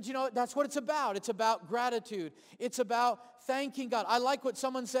 But you know, that's what it's about. It's about gratitude. It's about thanking God. I like what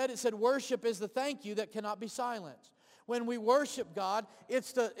someone said. It said, worship is the thank you that cannot be silenced. When we worship God,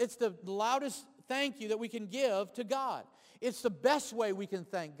 it's the loudest thank you that we can give to God. It's the best way we can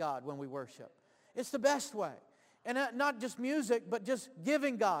thank God when we worship. It's the best way. And not just music, but just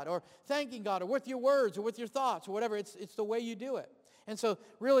giving God or thanking God or with your words or with your thoughts or whatever. It's the way you do it. And so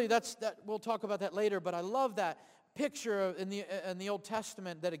really we'll talk about that later, but I love that picture in the Old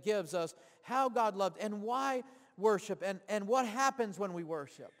Testament that it gives us how God loved and why worship and what happens when we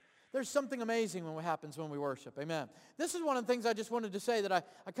worship. There's something amazing when what happens when we worship. Amen. This is one of the things I just wanted to say that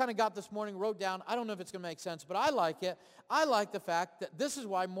I kind of got this morning, wrote down. I don't know if it's going to make sense, but I like it. I like the fact that this is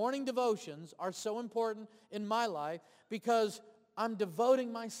why morning devotions are so important in my life, because I'm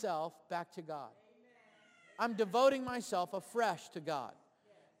devoting myself back to God. I'm devoting myself afresh to God.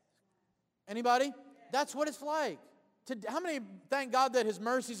 Anybody? That's what it's like. How many thank God that his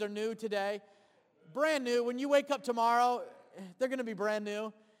mercies are new today? Brand new. When you wake up tomorrow, they're going to be brand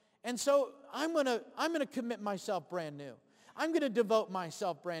new. And so I'm going to commit myself brand new. I'm going to devote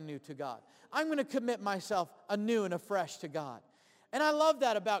myself brand new to God. I'm going to commit myself anew and afresh to God. And I love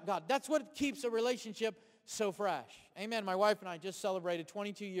that about God. That's what keeps a relationship so fresh. Amen. My wife and I just celebrated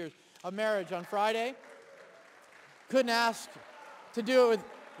 22 years of marriage on Friday. Couldn't ask to do it with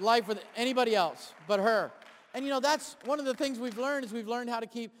life with anybody else but her. And you know, that's one of the things we've learned is we've learned how to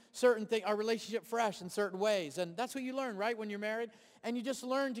keep certain things, our relationship fresh in certain ways. And that's what you learn, right, when you're married. And you just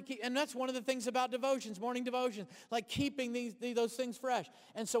learn to keep, and that's one of the things about devotions, morning devotions, like keeping those things fresh.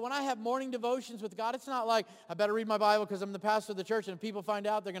 And so when I have morning devotions with God, it's not like, I better read my Bible because I'm the pastor of the church, and if people find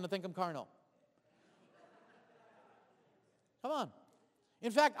out, they're going to think I'm carnal. Come on.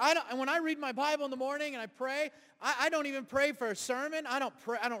 In fact, when I read my Bible in the morning and I pray, I don't even pray for a sermon. I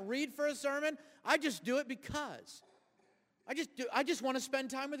don't read for a sermon. I just do it because. I just want to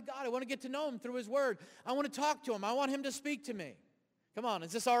spend time with God. I want to get to know him through his word. I want to talk to him. I want him to speak to me. Come on,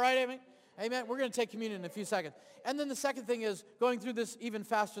 is this all right, Amy? Amen. We're going to take communion in a few seconds. And then the second thing is going through this even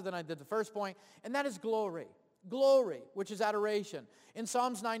faster than I did the first point, and that is glory. Glory, which is adoration. In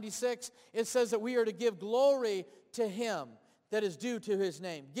Psalms 96, it says that we are to give glory to him that is due to his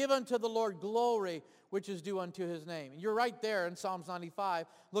name. Give unto the Lord glory, which is due unto his name. And you're right there in Psalms 95.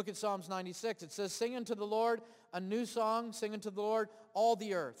 Look at Psalms 96. It says, sing unto the Lord a new song. Sing unto the Lord all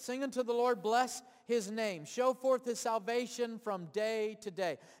the earth. Sing unto the Lord, bless his name. Show forth his salvation from day to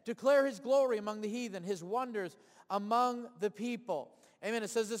day. Declare his glory among the heathen, his wonders among the people. Amen. It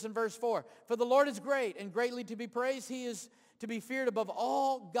says this in verse 4. For the Lord is great and greatly to be praised. He is to be feared above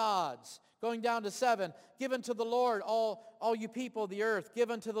all gods. Going down to 7. Give unto the Lord, all you people of the earth.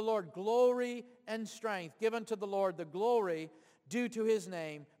 Give unto the Lord glory and strength. Give unto the Lord the glory due to his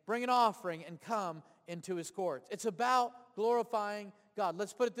name. Bring an offering and come into his courts. It's about glorifying God.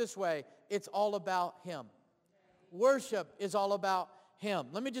 Let's put it this way. It's all about him. Worship is all about him.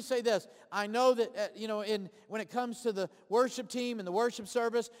 Let me just say this. I know that, when it comes to the worship team and the worship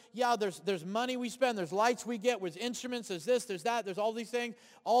service, yeah, there's money we spend, there's lights we get, there's instruments, there's this, there's that, there's all these things.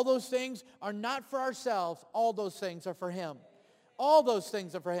 All those things are not for ourselves. All those things are for him. All those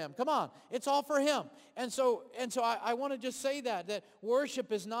things are for him. Come on. It's all for him. And so I want to just say that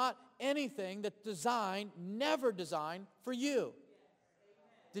worship is not anything that's designed, never designed for you.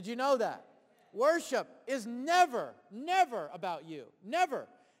 Did you know that? Worship is never about you. Never.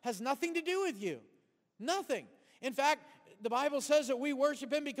 Has nothing to do with you. Nothing. In fact, the Bible says that we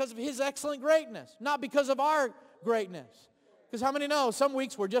worship him because of his excellent greatness, not because of our greatness. Because how many know some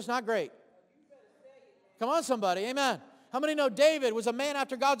weeks we're just not great? Come on, somebody. Amen. How many know David was a man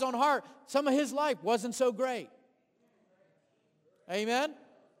after God's own heart? Some of his life wasn't so great. Amen.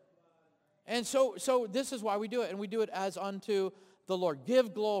 And so this is why we do it, and we do it as unto the Lord.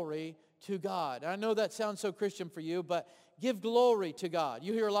 Give glory to God. And I know that sounds so Christian for you, but give glory to God.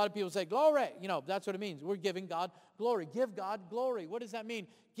 You hear a lot of people say, glory. That's what it means. We're giving God glory. Give God glory. What does that mean?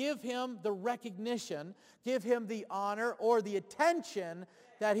 Give him the recognition, give him the honor or the attention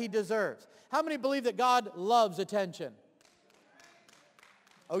that he deserves. How many believe that God loves attention?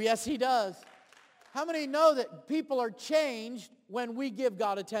 Oh, yes, he does. How many know that people are changed when we give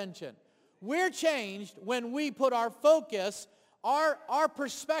God attention? We're changed when we put our focus, our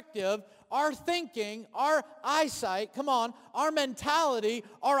perspective, our thinking, our eyesight, come on, our mentality,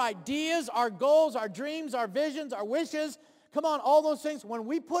 our ideas, our goals, our dreams, our visions, our wishes, come on, all those things. When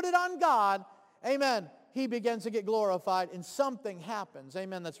we put it on God, amen, he begins to get glorified and something happens.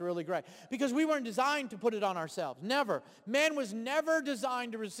 Amen, that's really great. Because we weren't designed to put it on ourselves. Never. Man was never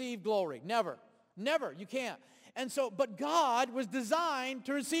designed to receive glory. Never. Never. You can't. And so, but God was designed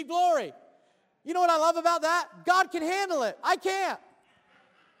to receive glory. You know what I love about that? God can handle it. I can't.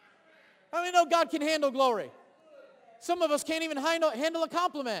 How many know God can handle glory? Some of us can't even handle a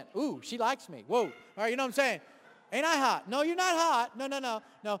compliment. Ooh, she likes me. Whoa. All right, you know what I'm saying? Ain't I hot? No, you're not hot.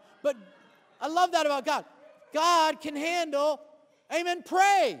 No. But I love that about God. God can handle, amen,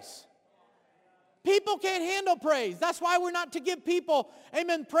 praise. People can't handle praise. That's why we're not to give people,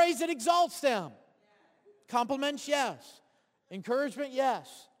 amen, praise that exalts them. Compliments, yes. Encouragement,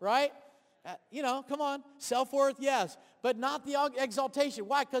 yes. Right? Come on. Self-worth, yes. But not the exaltation.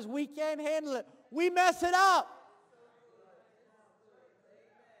 Why? Because we can't handle it. We mess it up.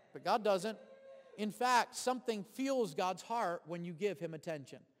 But God doesn't. In fact, something fuels God's heart when you give him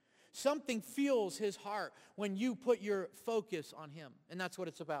attention. Something fuels his heart when you put your focus on him. And that's what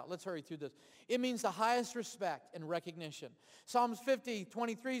it's about. Let's hurry through this. It means the highest respect and recognition. Psalms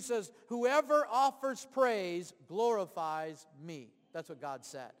 50:23 says, whoever offers praise glorifies me. That's what God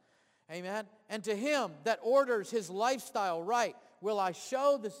said. Amen. And to him that orders his lifestyle right will I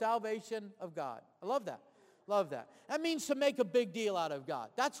show the salvation of God. I love that. Love that. That means to make a big deal out of God.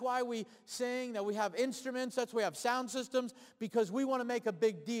 That's why we sing, that we have instruments, that's why we have sound systems, because we want to make a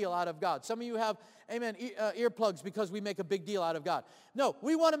big deal out of God. Some of you have, amen, earplugs because we make a big deal out of God. No,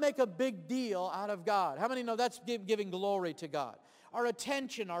 we want to make a big deal out of God. How many know that's giving glory to God? Our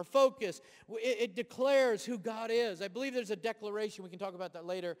attention, our focus, it declares who God is. I believe there's a declaration. We can talk about that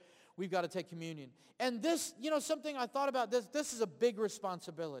later. We've got to take communion. And this, something I thought about this is a big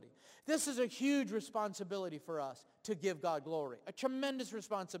responsibility. This is a huge responsibility for us to give God glory. A tremendous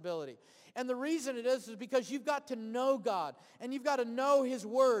responsibility. And the reason it is because you've got to know God and you've got to know his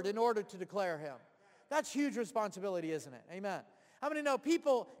word in order to declare him. That's huge responsibility, isn't it? Amen. How many know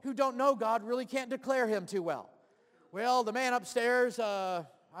people who don't know God really can't declare him too well? Well, the man upstairs, I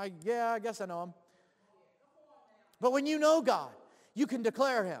guess I know him. But when you know God, you can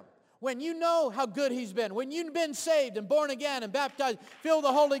declare him. When you know how good he's been, when you've been saved and born again and baptized, filled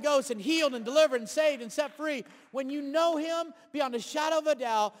with the Holy Ghost and healed and delivered and saved and set free, when you know him beyond a shadow of a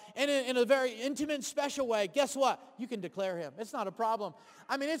doubt and in a very intimate, special way, guess what? You can declare him. It's not a problem.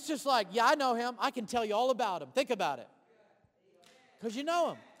 I mean, it's just like, yeah, I know him. I can tell you all about him. Think about it. Because you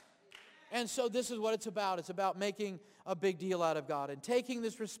know him. And so this is what it's about. It's about making a big deal out of God and taking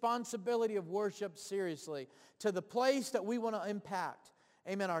this responsibility of worship seriously to the place that we want to impact.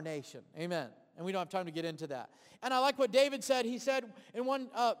 Amen, our nation. Amen. And we don't have time to get into that. And I like what David said. He said in one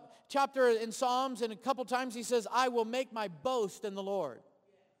chapter in Psalms and a couple times he says, I will make my boast in the Lord.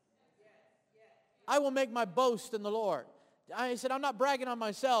 I will make my boast in the Lord. I said, I'm not bragging on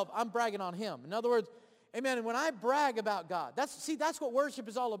myself. I'm bragging on him. In other words, amen, and when I brag about God, that's what worship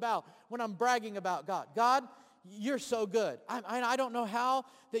is all about, when I'm bragging about God. God, you're so good. I don't know how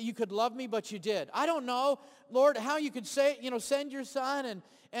that you could love me, but you did. I don't know, Lord, how you could send your son,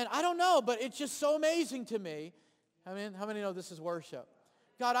 and I don't know, but it's just so amazing to me. I mean, how many know this is worship?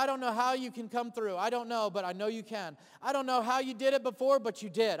 God, I don't know how you can come through. I don't know, but I know you can. I don't know how you did it before, but you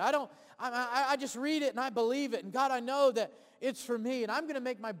did. I just read it and I believe it. And God, I know that it's for me, and I'm going to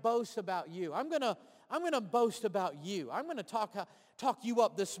make my boast about you. I'm going to boast about you. I'm going to talk you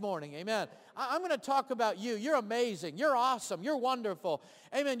up this morning. Amen. I'm going to talk about you. You're amazing. You're awesome. You're wonderful.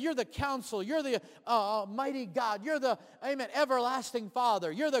 Amen. You're the counsel. You're the mighty God. You're the, amen, everlasting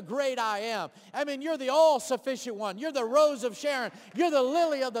Father. You're the great I am. I mean, you're the all-sufficient one. You're the rose of Sharon. You're the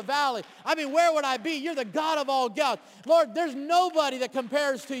lily of the valley. I mean, where would I be? You're the God of all gods. Lord, there's nobody that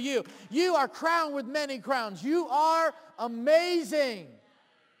compares to you. You are crowned with many crowns. You are amazing.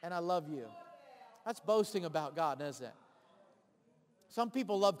 And I love you. That's boasting about God, isn't it? Some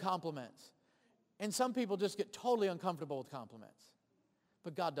people love compliments. And some people just get totally uncomfortable with compliments.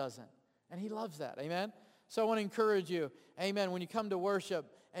 But God doesn't. And he loves that. Amen? So I want to encourage you, amen, when you come to worship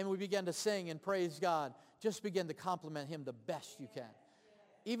and we begin to sing and praise God, just begin to compliment him the best you can.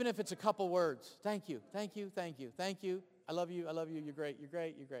 Even if it's a couple words. Thank you, thank you, thank you, thank you. I love you, you're great, you're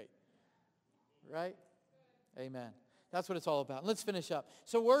great, you're great. Right? Amen. That's what it's all about. Let's finish up.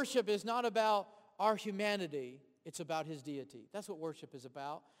 So worship is not about our humanity. It's about his deity. That's what worship is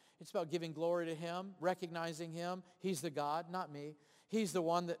about. It's about giving glory to him, recognizing him. He's the God, not me. He's the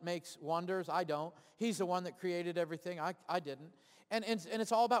one that makes wonders. I don't. He's the one that created everything. I didn't. And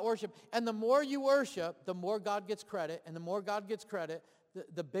it's all about worship. And the more you worship, the more God gets credit. And the more God gets credit,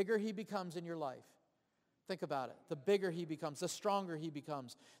 the bigger he becomes in your life. Think about it. The bigger he becomes, the stronger he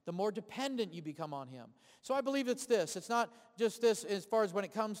becomes, the more dependent you become on him. So I believe it's this. It's not just this as far as when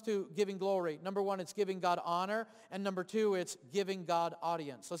it comes to giving glory. Number one, it's giving God honor. And number two, it's giving God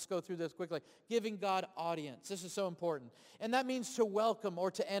audience. Let's go through this quickly. Giving God audience. This is so important. And that means to welcome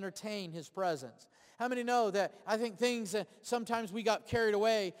or to entertain his presence. How many know that I think things that sometimes we got carried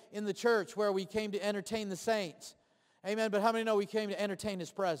away in the church where we came to entertain the saints. Amen. But how many know we came to entertain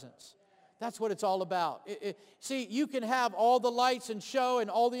his presence? That's what it's all about. See, you can have all the lights and show and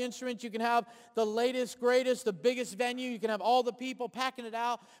all the instruments. You can have the latest, greatest, the biggest venue. You can have all the people packing it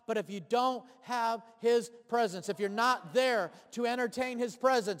out. But if you don't have his presence, if you're not there to entertain his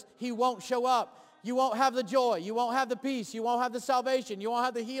presence, he won't show up. You won't have the joy. You won't have the peace. You won't have the salvation. You won't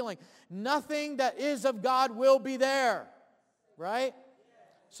have the healing. Nothing that is of God will be there. Right?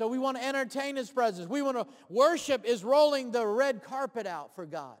 So we want to entertain his presence. We want to worship is rolling the red carpet out for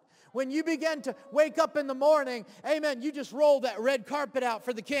God. When you begin to wake up in the morning, amen, you just roll that red carpet out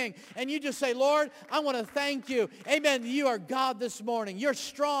for the King. And you just say, Lord, I want to thank you. Amen, you are God this morning. You're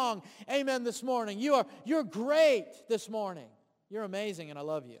strong, amen, this morning. You're great this morning. You're amazing, and I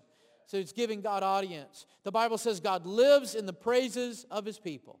love you. So it's giving God audience. The Bible says God lives in the praises of his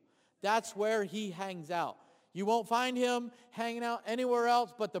people. That's where he hangs out. You won't find him hanging out anywhere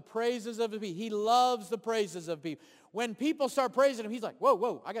else but the praises of his people. He loves the praises of people. When people start praising him, he's like,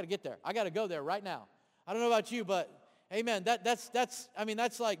 whoa, I got to get there. I got to go there right now. I don't know about you, but amen.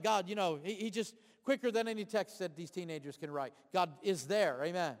 That's like God, he just quicker than any text that these teenagers can write. God is there.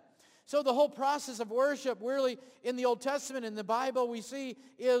 Amen. So the whole process of worship really in the Old Testament, in the Bible, we see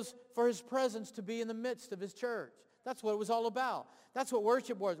is for his presence to be in the midst of his church. That's what it was all about. That's what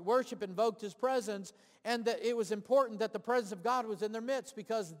worship was. Worship invoked his presence, and that it was important that the presence of God was in their midst,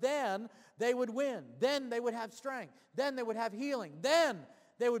 because then they would win. Then they would have strength. Then they would have healing. Then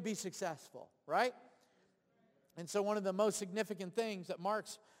they would be successful, right? And so one of the most significant things that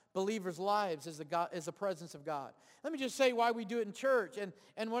marks believers' lives is the presence of God. Let me just say why we do it in church.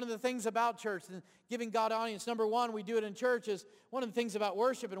 And one of the things about church and giving God audience, number one, we do it in church is one of the things about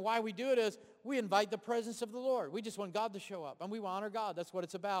worship and why we do it is we invite the presence of the Lord. We just want God to show up, and we honor God. That's what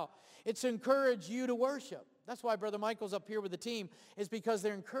it's about. It's to encourage you to worship. That's why Brother Michael's up here with the team, is because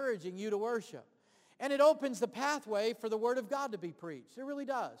they're encouraging you to worship. And it opens the pathway for the Word of God to be preached. It really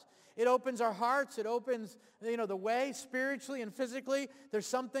does. It opens our hearts. It opens, the way spiritually and physically. There's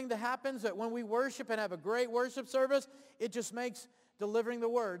something that happens that when we worship and have a great worship service, it just makes delivering the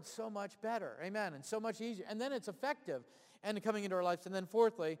Word so much better. Amen. And so much easier. And then it's effective and coming into our lives. And then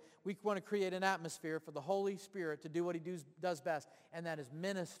fourthly, we want to create an atmosphere for the Holy Spirit to do what he does best, and that is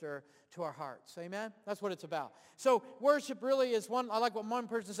minister to our hearts. Amen? That's what it's about. So worship really is I like what one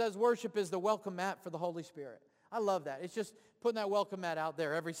person says, worship is the welcome mat for the Holy Spirit. I love that. It's just putting that welcome mat out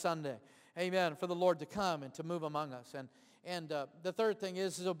there every Sunday. Amen. For the Lord to come and to move among us. And the third thing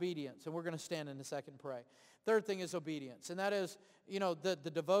is obedience. And we're going to stand in a second and pray. Third thing is obedience, and that is,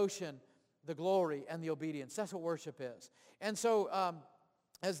 the devotion, the glory, and the obedience. That's what worship is. And so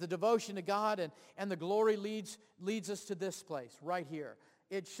as the devotion to God and the glory leads us to this place right here,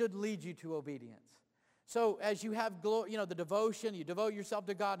 it should lead you to obedience. So as you have the devotion, you devote yourself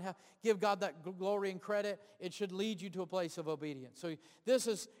to God and give God that glory and credit, it should lead you to a place of obedience. So this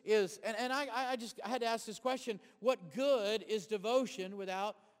is and I had to ask this question, what good is devotion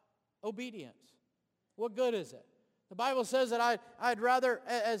without obedience? What good is it? The Bible says that I'd rather,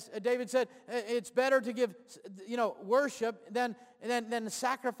 as David said, it's better to give, worship than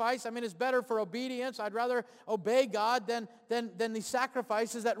sacrifice. I mean, it's better for obedience. I'd rather obey God than these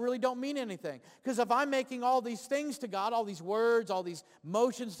sacrifices that really don't mean anything. Because if I'm making all these things to God, all these words, all these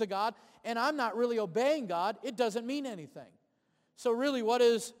motions to God, and I'm not really obeying God, it doesn't mean anything. So really, what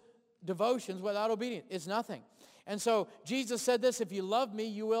is devotions without obedience? It's nothing. And so Jesus said this, if you love me,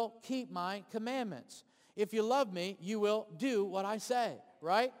 you will keep my commandments. If you love me, you will do what I say,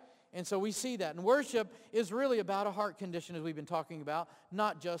 right? And so we see that. And worship is really about a heart condition, as we've been talking about,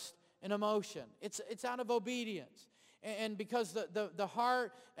 not just an emotion. It's out of obedience. And because the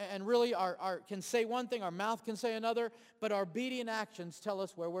heart and really our can say one thing, our mouth can say another, but our obedient actions tell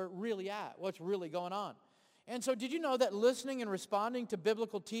us where we're really at, what's really going on. And so did you know that listening and responding to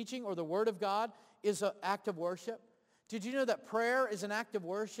biblical teaching or the Word of God is an act of worship? Did you know that prayer is an act of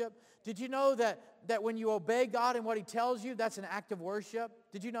worship? Did you know that when you obey God and what He tells you, that's an act of worship?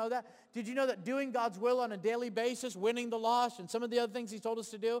 Did you know that? Did you know that doing God's will on a daily basis, winning the lost, and some of the other things He's told us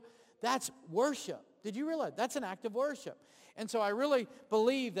to do, that's worship? Did you realize that's an act of worship? And so I really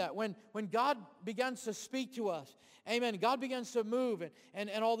believe that when God begins to speak to us, amen, God begins to move and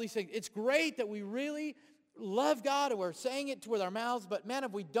all these things, it's great that we really love God and we're saying it with our mouths, but man,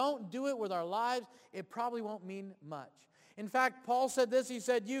 if we don't do it with our lives, it probably won't mean much. In fact, Paul said this, he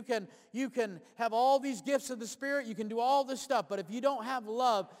said, you can have all these gifts of the Spirit, you can do all this stuff, but if you don't have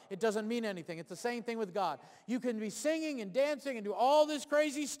love, it doesn't mean anything. It's the same thing with God. You can be singing and dancing and do all this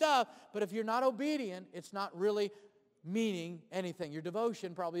crazy stuff, but if you're not obedient, it's not really meaning anything. Your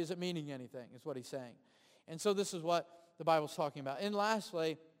devotion probably isn't meaning anything, is what he's saying. And so this is what the Bible's talking about. And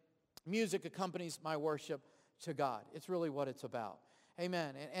lastly, music accompanies my worship to God. It's really what it's about.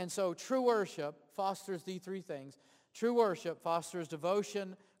 Amen. And so true worship fosters these three things. True worship fosters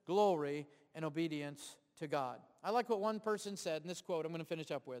devotion, glory, and obedience to God. I like what one person said in this quote I'm going to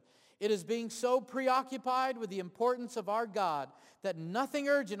finish up with. It is being so preoccupied with the importance of our God that nothing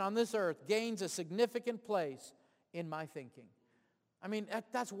urgent on this earth gains a significant place in my thinking. I mean,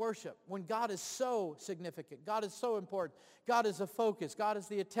 that's worship. When God is so significant, God is so important, God is the focus, God is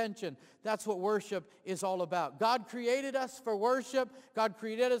the attention. That's what worship is all about. God created us for worship. God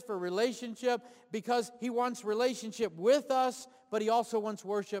created us for relationship because He wants relationship with us, but He also wants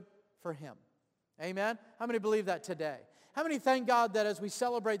worship for Him. Amen? How many believe that today? How many thank God that as we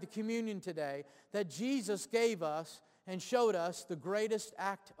celebrate the communion today, that Jesus gave us and showed us the greatest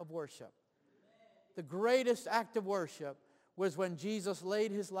act of worship? The greatest act of worship was when Jesus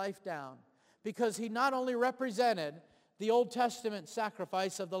laid His life down, because He not only represented the Old Testament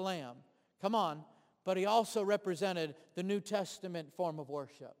sacrifice of the lamb, come on, but He also represented the New Testament form of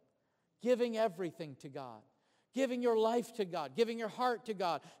worship. Giving everything to God. Giving your life to God. Giving your heart to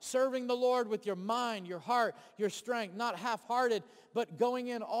God. Serving the Lord with your mind, your heart, your strength. Not half-hearted, but going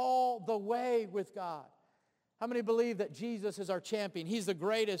in all the way with God. How many believe that Jesus is our champion? He's the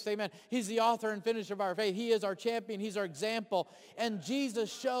greatest, amen. He's the author and finisher of our faith. He is our champion. He's our example. And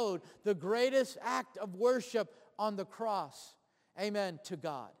Jesus showed the greatest act of worship on the cross, amen, to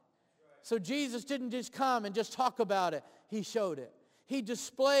God. So Jesus didn't just come and just talk about it. He showed it. He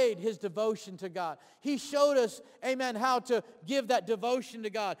displayed His devotion to God. He showed us, amen, how to give that devotion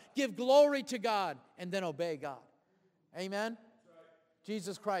to God, give glory to God, and then obey God. Amen?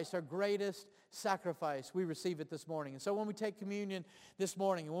 Jesus Christ, our greatest sacrifice, we receive it this morning. And so when we take communion this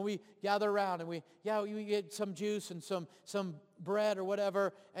morning, and when we gather around and we get some juice and some bread or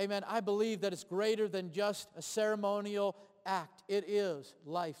whatever, amen, I believe that it's greater than just a ceremonial act. It is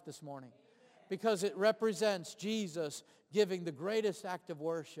life this morning, because it represents Jesus giving the greatest act of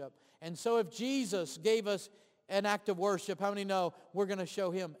worship. And so if Jesus gave us an act of worship, how many know we're going to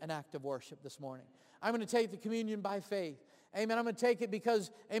show Him an act of worship this morning? I'm going to take the communion by faith. Amen. I'm going to take it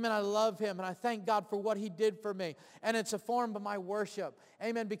because, amen, I love Him and I thank God for what He did for me. And it's a form of my worship.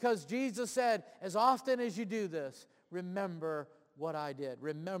 Amen. Because Jesus said, as often as you do this, remember what I did.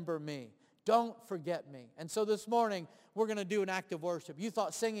 Remember me. Don't forget me. And so this morning, we're going to do an act of worship. You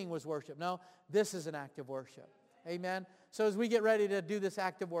thought singing was worship. No, this is an act of worship. Amen. So as we get ready to do this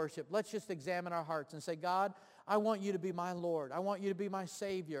act of worship, let's just examine our hearts and say, God, I want you to be my Lord. I want you to be my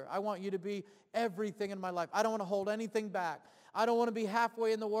Savior. I want you to be everything in my life. I don't want to hold anything back. I don't want to be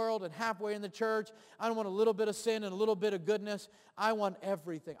halfway in the world and halfway in the church. I don't want a little bit of sin and a little bit of goodness. I want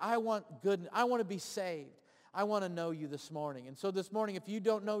everything. I want goodness. I want to be saved. I want to know you this morning. And so this morning, if you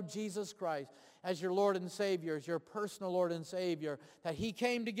don't know Jesus Christ as your Lord and Savior, as your personal Lord and Savior, that He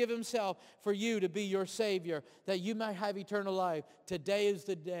came to give Himself for you to be your Savior, that you might have eternal life, today is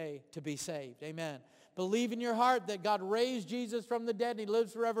the day to be saved. Amen. Believe in your heart that God raised Jesus from the dead and He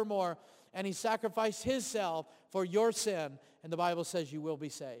lives forevermore, and He sacrificed Himself for your sin, and the Bible says you will be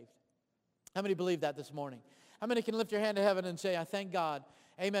saved. How many believe that this morning? How many can lift your hand to heaven and say, I thank God,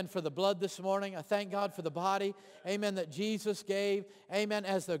 amen, for the blood this morning. I thank God for the body, amen, that Jesus gave, amen,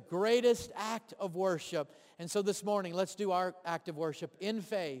 as the greatest act of worship. And so this morning, let's do our act of worship in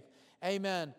faith, amen,